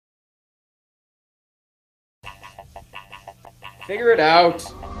Figure it out.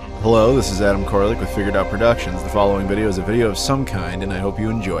 Hello, this is Adam Koralik with Figured Out Productions. The following video is a video of some kind, and I hope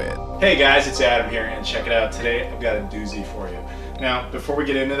you enjoy it. Hey guys, it's Adam here, and check it out. Today I've got a doozy for you. Now, before we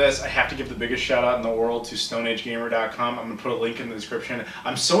get into this, I have to give the biggest shout out in the world to StoneAgeGamer.com. I'm going to put a link in the description.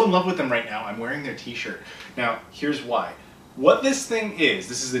 I'm so in love with them right now. I'm wearing their t-shirt. Now, here's why. What this thing is,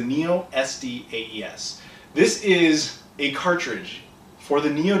 this is the NeoSD AES. This is a cartridge for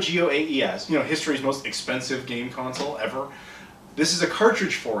the Neo Geo AES, you know, history's most expensive game console ever. This is a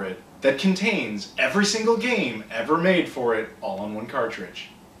cartridge for it that contains every single game ever made for it all on one cartridge.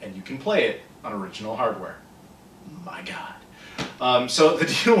 And you can play it on original hardware. My God. So the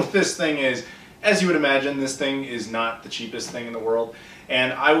deal with this thing is, as you would imagine, this thing is not the cheapest thing in the world.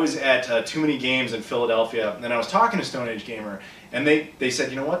 And I was at Too Many Games in Philadelphia, and I was talking to Stone Age Gamer, and they said,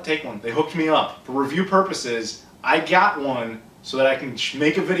 you know what, take one. They hooked me up. For review purposes, I got one so that I can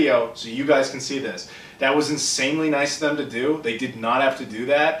make a video so you guys can see this. That was insanely nice of them to do. They did not have to do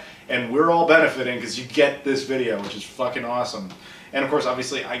that, and we're all benefiting because you get this video, which is fucking awesome. And of course,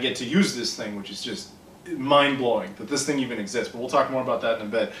 obviously, I get to use this thing, which is just mind-blowing that this thing even exists, but we'll talk more about that in a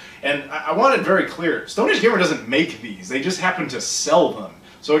bit. And I want it very clear, Stone Age Gamer doesn't make these, they just happen to sell them.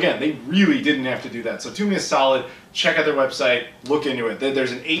 So again, they really didn't have to do that. So do me a solid, check out their website, look into it.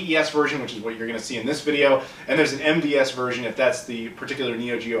 There's an AES version, which is what you're going to see in this video, and there's an MVS version if that's the particular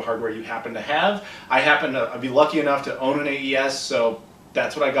Neo Geo hardware you happen to have. I'd be lucky enough to own an AES, so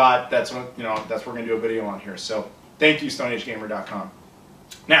that's what I got. That's what, you know, that's what we're going to do a video on here. So thank you, StoneAgeGamer.com.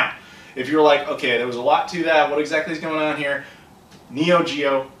 Now, if you're like, okay, there was a lot to that, what exactly is going on here? Neo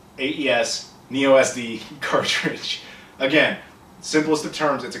Geo AES NeoSD cartridge. Again, simplest of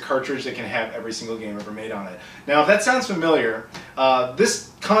terms, it's a cartridge that can have every single game ever made on it. Now, if that sounds familiar,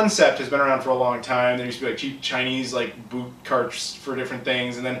 this concept has been around for a long time. There used to be like cheap Chinese like boot carts for different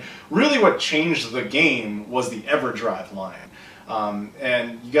things, and then really what changed the game was the EverDrive line.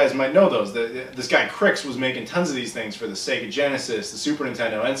 And you guys might know those. This guy Crix was making tons of these things for the Sega Genesis, the Super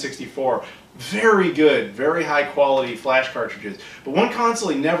Nintendo, N64. Very good, very high quality flash cartridges. But one console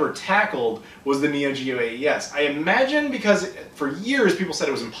he never tackled was the Neo Geo AES. I imagine because for years people said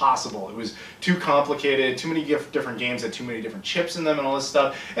it was impossible. It was too complicated, too many different games had too many different chips in them and all this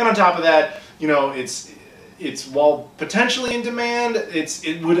stuff. And on top of that, you know, it's while potentially in demand,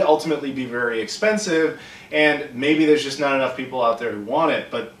 it would ultimately be very expensive, and maybe there's just not enough people out there who want it.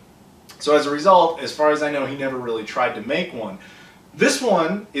 But so as a result, as far as I know, he never really tried to make one. This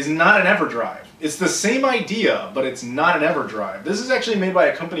one is not an EverDrive. It's the same idea, but it's not an EverDrive. This is actually made by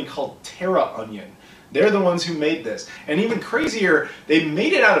a company called Terra Onion. They're the ones who made this. And even crazier, they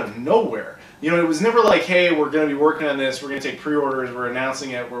made it out of nowhere. You know, it was never like, hey, we're going to be working on this, we're going to take pre-orders, we're announcing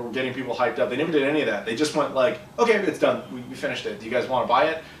it, we're getting people hyped up. They never did any of that. They just went like, okay, it's done. We finished it. Do you guys want to buy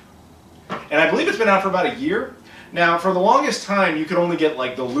it? And I believe it's been out for about a year. Now, for the longest time, you could only get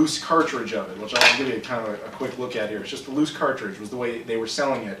like the loose cartridge of it, which I'll give you kind of a quick look at here. It's just the loose cartridge was the way they were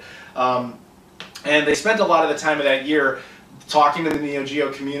selling it. And they spent a lot of the time of that year talking to the Neo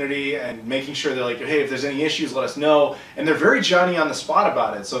Geo community and making sure they're like, hey, if there's any issues, let us know. And they're very Johnny on the spot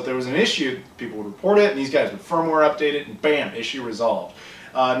about it. So if there was an issue, people would report it, and these guys would firmware update it, and bam, issue resolved.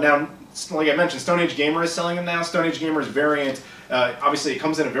 Now, like I mentioned, Stone Age Gamer is selling them now. Stone Age Gamer's variant, obviously it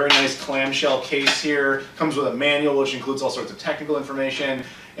comes in a very nice clamshell case here. Comes with a manual which includes all sorts of technical information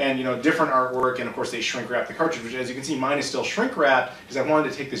and, you know, different artwork, and of course they shrink wrap the cartridge, which as you can see mine is still shrink wrapped because I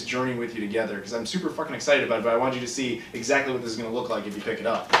wanted to take this journey with you together because I'm super fucking excited about it, but I want you to see exactly what this is going to look like if you pick it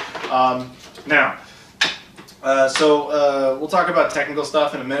up. We'll talk about technical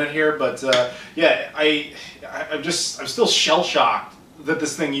stuff in a minute here, but yeah, I'm still shell-shocked that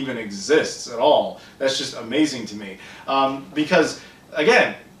this thing even exists at all. That's just amazing to me. Because,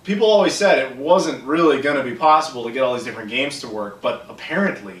 again, people always said it wasn't really going to be possible to get all these different games to work, but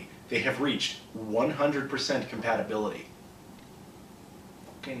apparently they have reached 100% compatibility.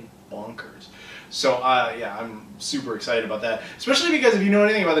 Fucking bonkers. So, yeah, I'm super excited about that. Especially because if you know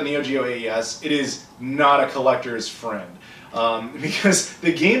anything about the Neo Geo AES, it is not a collector's friend. Because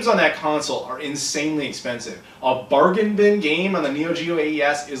the games on that console are insanely expensive. A bargain bin game on the Neo Geo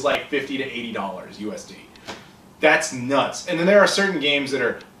AES is like $50 to $80 USD. That's nuts. And then there are certain games that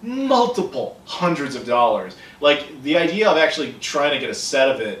are multiple hundreds of dollars. Like, the idea of actually trying to get a set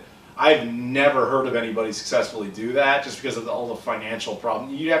of it, I've never heard of anybody successfully do that just because of all the financial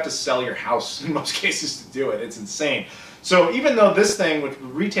problems. You'd have to sell your house in most cases to do it. It's insane. So even though this thing, which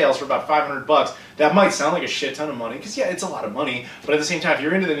retails for about 500 bucks, that might sound like a shit ton of money, because yeah, it's a lot of money, but at the same time, if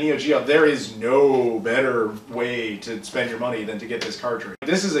you're into the Neo Geo, there is no better way to spend your money than to get this cartridge.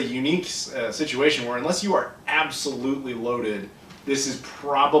 This is a unique situation where unless you are absolutely loaded, this is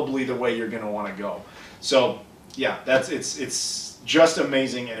probably the way you're going to want to go. So yeah, it's just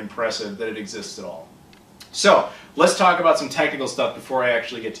amazing and impressive that it exists at all. So let's talk about some technical stuff before I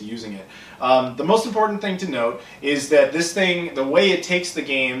actually get to using it. The most important thing to note is that this thing, the way it takes the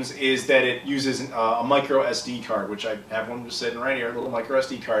games is that it uses a micro SD card, which I have one just sitting right here, a little micro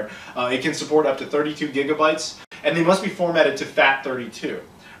SD card. It can support up to 32 gigabytes, and they must be formatted to FAT32.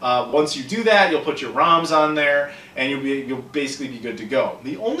 Once you do that, you'll put your ROMs on there, and you'll basically be good to go.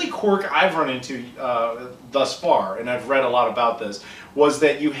 The only quirk I've run into thus far, and I've read a lot about this, was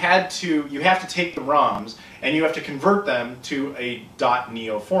that you have to take the ROMs and you have to convert them to a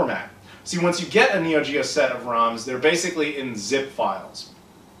 .neo format. See, once you get a Neo Geo set of ROMs, they're basically in zip files.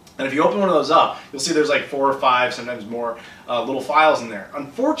 And if you open one of those up, you'll see there's like 4 or 5, sometimes more, little files in there.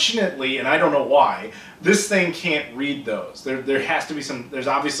 Unfortunately, and I don't know why, this thing can't read those. There has to be there's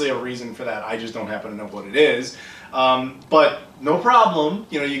obviously a reason for that. I just don't happen to know what it is. But no problem,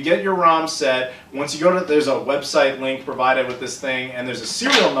 you get your ROM set. Once you go to, there's a website link provided with this thing, and there's a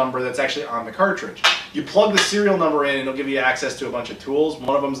serial number that's actually on the cartridge. You plug the serial number in, and it'll give you access to a bunch of tools.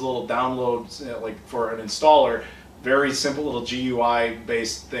 One of them's a little download, like for an installer. Very simple little GUI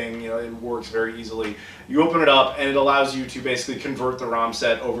based thing, it works very easily. You open it up and it allows you to basically convert the ROM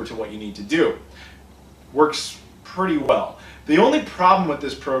set over to what you need to do. Works pretty well. The only problem with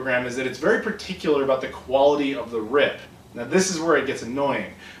this program is that it's very particular about the quality of the rip. Now this is where it gets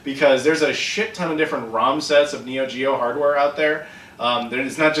annoying, because there's a shit ton of different ROM sets of Neo Geo hardware out there.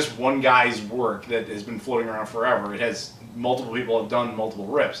 It's not just one guy's work that has been floating around forever. It has multiple people have done multiple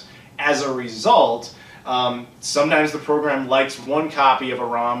rips. As a result, sometimes the program likes one copy of a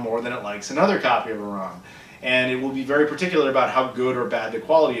ROM more than it likes another copy of a ROM. And it will be very particular about how good or bad the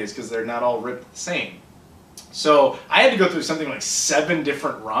quality is, because they're not all ripped the same. So I had to go through something like 7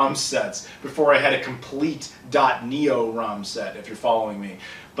 different ROM sets before I had a complete .neo ROM set, if you're following me.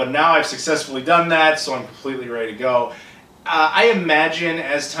 But now I've successfully done that, so I'm completely ready to go. I imagine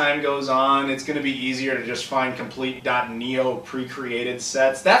as time goes on, it's going to be easier to just find complete .neo pre-created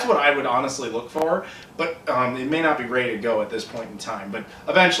sets. That's what I would honestly look for, but it may not be ready to go at this point in time, but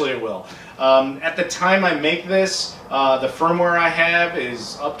eventually it will. At the time I make this, the firmware I have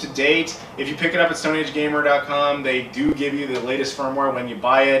is up to date. If you pick it up at StoneAgeGamer.com, they do give you the latest firmware when you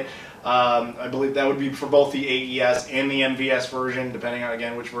buy it. I believe that would be for both the AES and the MVS version, depending on,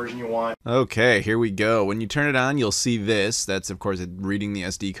 again, which version you want. Okay, here we go. When you turn it on, you'll see this. That's, of course, reading the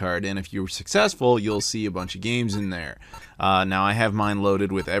SD card, and if you're successful, you'll see a bunch of games in there. Now, I have mine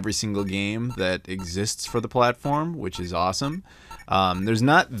loaded with every single game that exists for the platform, which is awesome. There's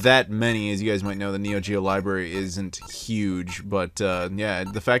not that many, as you guys might know. The Neo Geo library isn't huge, but yeah,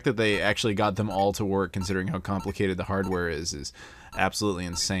 the fact that they actually got them all to work, considering how complicated the hardware is absolutely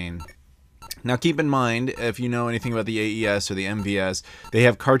insane. Now keep in mind, if you know anything about the AES or the MVS, they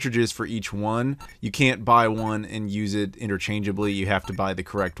have cartridges for each one. You can't buy one and use it interchangeably. You have to buy the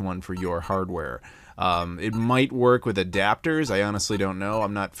correct one for your hardware. It might work with adapters. I honestly don't know.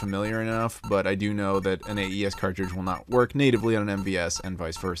 I'm not familiar enough, but I do know that an AES cartridge will not work natively on an MVS and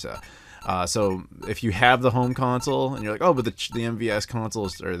vice versa. So if you have the home console and you're like, oh, but the MVS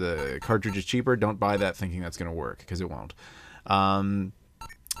consoles or the cartridge is cheaper, don't buy that thinking that's going to work, because it won't.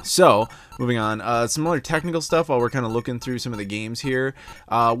 So, moving on, some other technical stuff while we're kind of looking through some of the games here.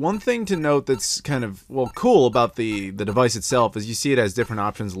 One thing to note that's kind of, well, cool about the device itself is you see it has different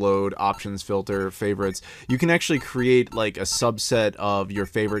options: load, options, filter, favorites. You can actually create like a subset of your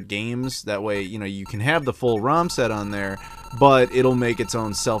favorite games. That way, you can have the full ROM set on there, but it'll make its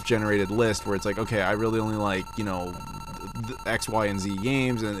own self-generated list where it's like, okay, I really only like, X, Y, and Z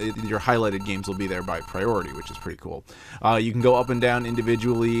games, and your highlighted games will be there by priority, which is pretty cool. You can go up and down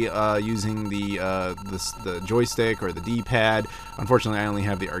individually using the joystick or the D-pad. Unfortunately, I only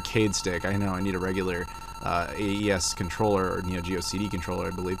have the arcade stick. I know I need a regular AES controller or Neo Geo CD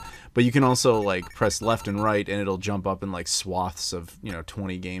controller, I believe. But you can also like press left and right, and it'll jump up in like swaths of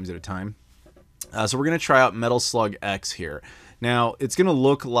 20 games at a time. So we're gonna try out Metal Slug X here. Now, it's going to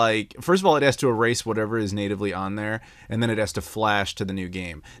look like, first of all, it has to erase whatever is natively on there, and then it has to flash to the new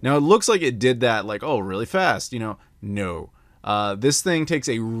game. Now, it looks like it did that, like, oh, really fast, No. This thing takes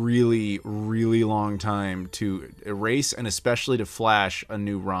a really, really long time to erase, and especially to flash a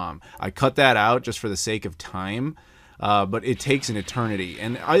new ROM. I cut that out just for the sake of time, but it takes an eternity.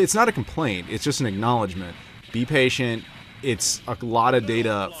 And it's not a complaint, it's just an acknowledgement. Be patient. It's a lot of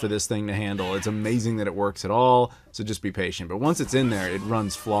data for this thing to handle. It's amazing that it works at all, so just be patient. But once it's in there, it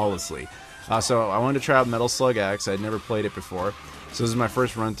runs flawlessly. So I wanted to try out Metal Slug X. I'd never played it before. So this is my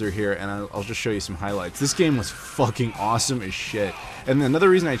first run through here, and I'll just show you some highlights. This game was fucking awesome as shit. And another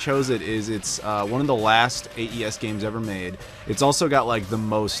reason I chose it is it's one of the last AES games ever made. It's also got like the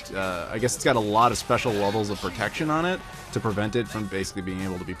most, I guess it's got a lot of special levels of protection on it to prevent it from basically being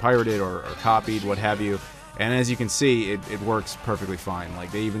able to be pirated or copied, what have you. And as you can see, it works perfectly fine.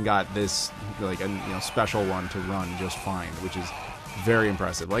 Like they even got this like a special one to run just fine, which is very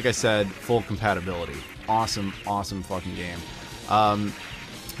impressive. Like I said, full compatibility. Awesome, awesome fucking game.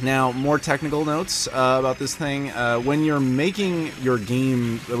 Now, more technical notes about this thing. When you're making your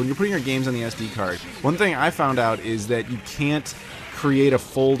game, when you're putting your games on the SD card, one thing I found out is that you can't create a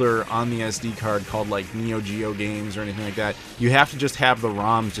folder on the SD card called like Neo Geo games or anything like that. You have to just have the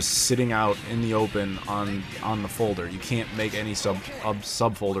ROMs just sitting out in the open on the folder. You can't make any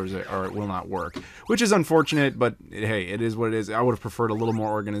subfolders or it will not work, which is unfortunate, but hey, it is what it is. I would have preferred a little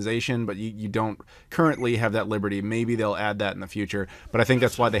more organization, but you don't currently have that liberty. Maybe they'll add that in the future, but I think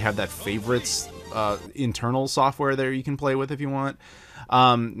that's why they have that favorites internal software there you can play with if you want.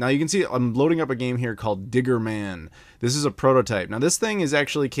 Now you can see I'm loading up a game here called Digger Man. This is a prototype. Now this thing is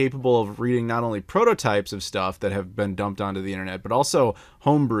actually capable of reading not only prototypes of stuff that have been dumped onto the internet, but also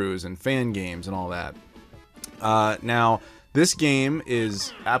homebrews and fan games and all that. Now this game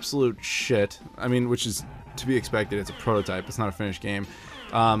is absolute shit. I mean, which is to be expected. It's a prototype. It's not a finished game.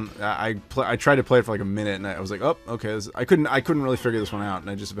 I tried to play it for like a minute, and I was like, oh, okay. I couldn't really figure this one out, and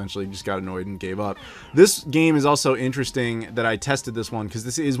I just eventually just got annoyed and gave up. This game is also interesting that I tested this one because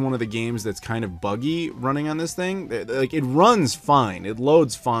this is one of the games that's kind of buggy running on this thing. Like it runs fine, it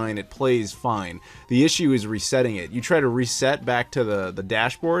loads fine, it plays fine. The issue is resetting it. You try to reset back to the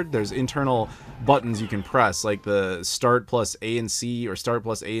dashboard. There's internal buttons you can press, like the start plus A and C or start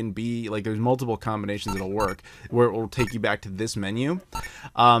plus A and B. Like there's multiple combinations that'll work where it will take you back to this menu.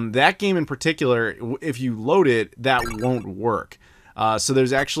 That game in particular, if you load it, that won't work. So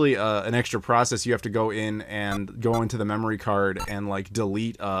there's actually an extra process. You have to go in and go into the memory card and like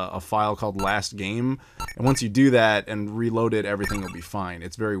delete a file called last game. And once you do that and reload it, everything will be fine.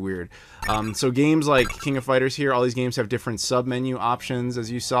 It's very weird. So games like King of Fighters here, all these games have different sub-menu options, as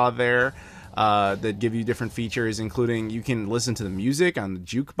you saw there. That give you different features, including you can listen to the music on the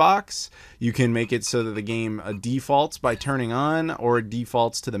jukebox. You can make it so that the game defaults by turning on, or it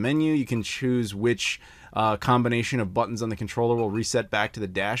defaults to the menu. You can choose which combination of buttons on the controller will reset back to the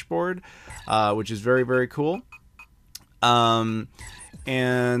dashboard, which is very, very cool.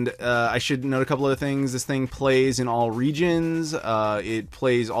 And I should note a couple other things. This thing plays in all regions. It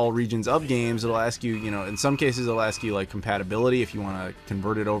plays all regions of games. It'll ask you, in some cases it'll ask you like compatibility if you want to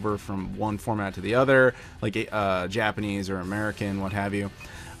convert it over from one format to the other, like Japanese or American, what have you.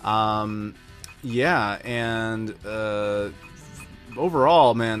 Yeah, and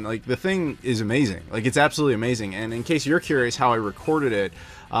overall, man, like the thing is amazing. Like it's absolutely amazing. And in case you're curious how I recorded it,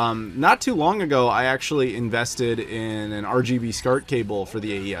 not too long ago, I actually invested in an RGB SCART cable for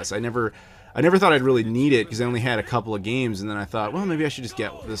the AES. I never thought I'd really need it because I only had a couple of games, and then I thought, well, maybe I should just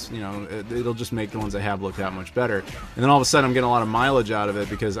get this. It'll just make the ones I have look that much better. And then all of a sudden, I'm getting a lot of mileage out of it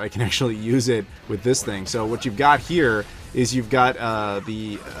because I can actually use it with this thing. So what you've got here is you've got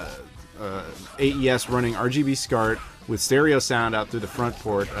the AES running RGB SCART with stereo sound out through the front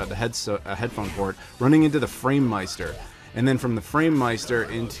port, the headphone port, running into the FrameMeister. And then from the FrameMeister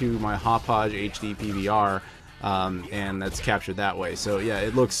into my Hauppauge HD PVR, and that's captured that way. So yeah,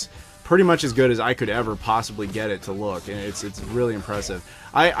 it looks pretty much as good as I could ever possibly get it to look, and it's really impressive.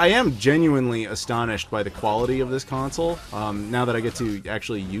 I am genuinely astonished by the quality of this console, now that I get to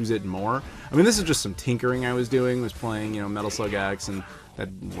actually use it more. I mean, this is just some tinkering I was doing, was playing, Metal Slug X and that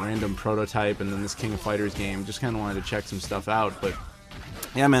random prototype, and then this King of Fighters game. Just kind of wanted to check some stuff out, but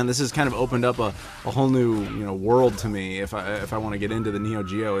yeah, man, this has kind of opened up a whole new world to me. If I want to get into the Neo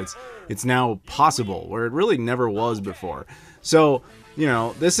Geo, it's now possible where it really never was before. So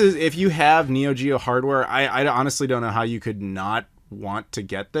this is, if you have Neo Geo hardware, I honestly don't know how you could not want to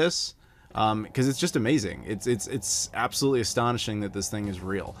get this, because it's just amazing. It's absolutely astonishing that this thing is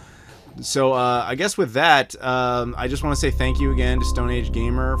real. So I guess with that, I just want to say thank you again to Stone Age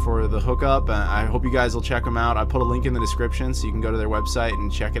Gamer for the hookup. I hope you guys will check them out. I put a link in the description so you can go to their website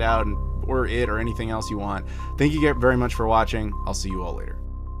and check it out, or anything else you want. Thank you very much for watching. I'll see you all later.